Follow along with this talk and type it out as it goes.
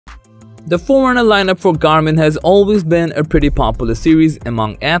The Forerunner lineup for Garmin has always been a pretty popular series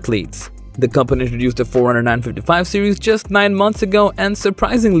among athletes. The company introduced the Forerunner 955 series just 9 months ago, and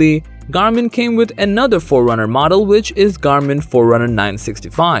surprisingly, Garmin came with another Forerunner model, which is Garmin Forerunner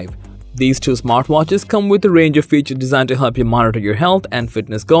 965. These two smartwatches come with a range of features designed to help you monitor your health and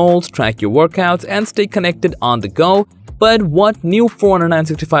fitness goals, track your workouts, and stay connected on the go. But what new Forerunner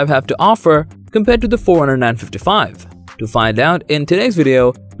 965 have to offer compared to the Forerunner 955? To find out in today's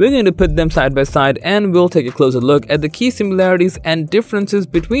video, we're going to put them side by side and we'll take a closer look at the key similarities and differences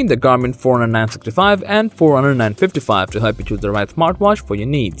between the Garmin Forerunner 965 and Forerunner 955 to help you choose the right smartwatch for your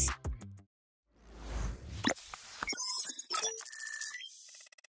needs.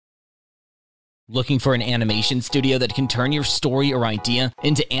 Looking for an animation studio that can turn your story or idea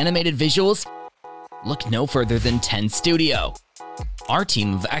into animated visuals? Look no further than 10 Studio. Our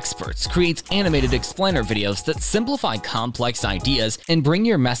team of experts creates animated explainer videos that simplify complex ideas and bring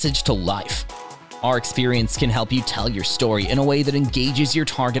your message to life. Our experience can help you tell your story in a way that engages your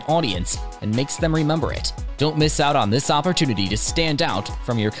target audience and makes them remember it. Don't miss out on this opportunity to stand out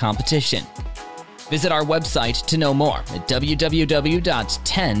from your competition. Visit our website to know more at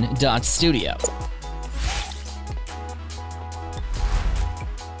www.10.studio.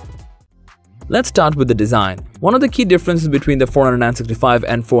 Let's start with the design. One of the key differences between the Forerunner 965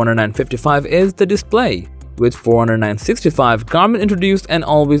 and Forerunner 955 is the display. With Forerunner 965, Garmin introduced an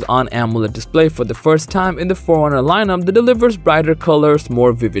always-on AMOLED display for the first time in the Forerunner lineup that delivers brighter colors,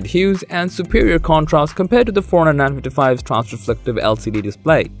 more vivid hues, and superior contrast compared to the Forerunner 955's trans-reflective LCD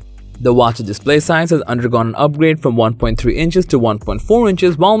display. The watch's display size has undergone an upgrade from 1.3 inches to 1.4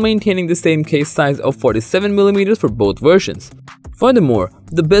 inches while maintaining the same case size of 47mm for both versions. Furthermore,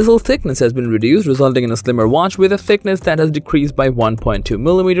 the bezel thickness has been reduced, resulting in a slimmer watch with a thickness that has decreased by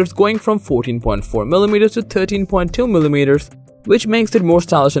 1.2mm, going from 14.4mm to 13.2mm, which makes it more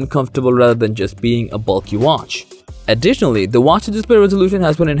stylish and comfortable rather than just being a bulky watch. Additionally, the watch's display resolution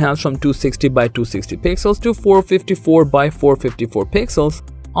has been enhanced from 260 by 260 pixels to 454 by 454 pixels,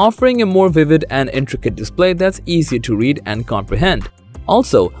 offering a more vivid and intricate display that's easier to read and comprehend.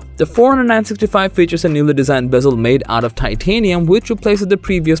 Also, the Forerunner 965 features a newly designed bezel made out of titanium, which replaces the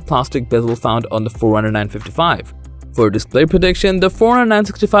previous plastic bezel found on the Forerunner 955. For display protection, the Forerunner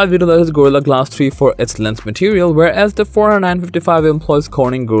 965 utilizes Gorilla Glass 3 for its lens material, whereas the Forerunner 955 employs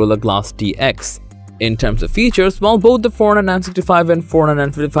Corning Gorilla Glass DX. In terms of features, while both the Forerunner 965 and Forerunner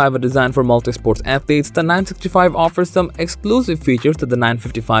 955 are designed for multi-sports athletes, the 965 offers some exclusive features that the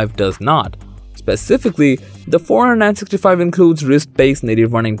 955 does not. Specifically, the Forerunner 965 includes wrist-based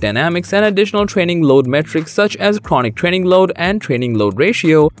native running dynamics and additional training load metrics such as chronic training load and training load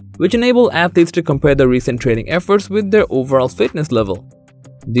ratio, which enable athletes to compare their recent training efforts with their overall fitness level.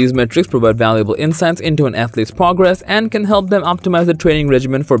 These metrics provide valuable insights into an athlete's progress and can help them optimize their training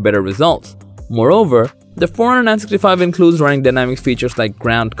regimen for better results. Moreover, the Forerunner 965 includes running dynamics features like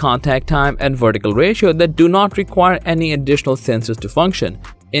ground contact time and vertical ratio that do not require any additional sensors to function.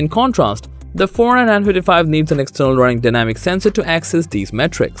 In contrast, the Forerunner 955 needs an external running dynamic sensor to access these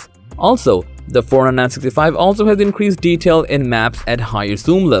metrics. Also, the Forerunner 965 also has increased detail in maps at higher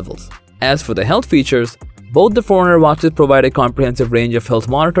zoom levels. As for the health features, both the Forerunner watches provide a comprehensive range of health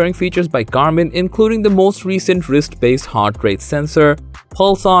monitoring features by Garmin, including the most recent wrist-based heart rate sensor,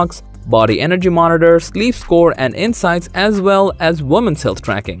 pulse ox, body energy monitor, sleep score, and insights, as well as women's health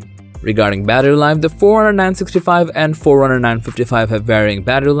tracking. Regarding battery life, the Forerunner 965 and Forerunner 955 have varying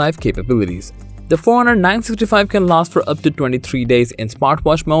battery life capabilities. The Forerunner 965 can last for up to 23 days in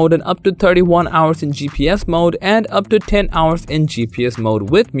smartwatch mode and up to 31 hours in GPS mode and up to 10 hours in GPS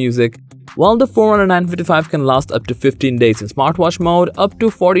mode with music, while the Forerunner 955 can last up to 15 days in smartwatch mode, up to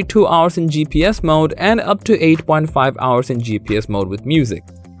 42 hours in GPS mode, and up to 8.5 hours in GPS mode with music.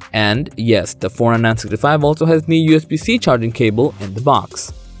 And yes, the Forerunner 965 also has new USB-C charging cable in the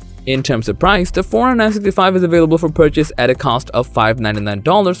box. In terms of price, the Forerunner 965 is available for purchase at a cost of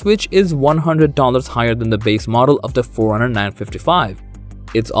 $599, which is $100 higher than the base model of the Forerunner 955.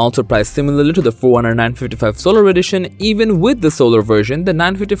 It's also priced similarly to the Forerunner 955 Solar Edition. Even with the Solar version, the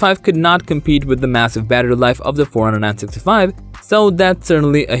 955 could not compete with the massive battery life of the Forerunner 965, so that's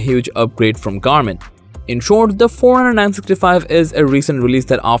certainly a huge upgrade from Garmin. In short, the Forerunner 965 is a recent release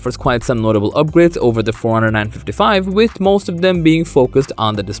that offers quite some notable upgrades over the Forerunner 955, with most of them being focused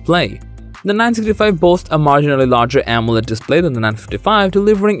on the display. The 965 boasts a marginally larger AMOLED display than the 955,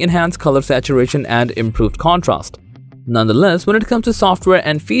 delivering enhanced color saturation and improved contrast. Nonetheless, when it comes to software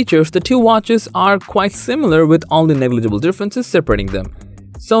and features, the two watches are quite similar, with only negligible differences separating them.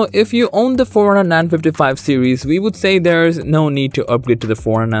 So if you own the Forerunner 955 series, we would say there's no need to upgrade to the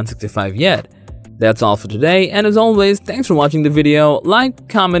Forerunner 965 yet. That's all for today, and as always, thanks for watching the video. Like,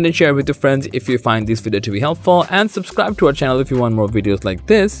 comment and share with your friends if you find this video to be helpful, and subscribe to our channel if you want more videos like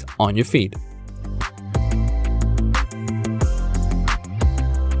this on your feed.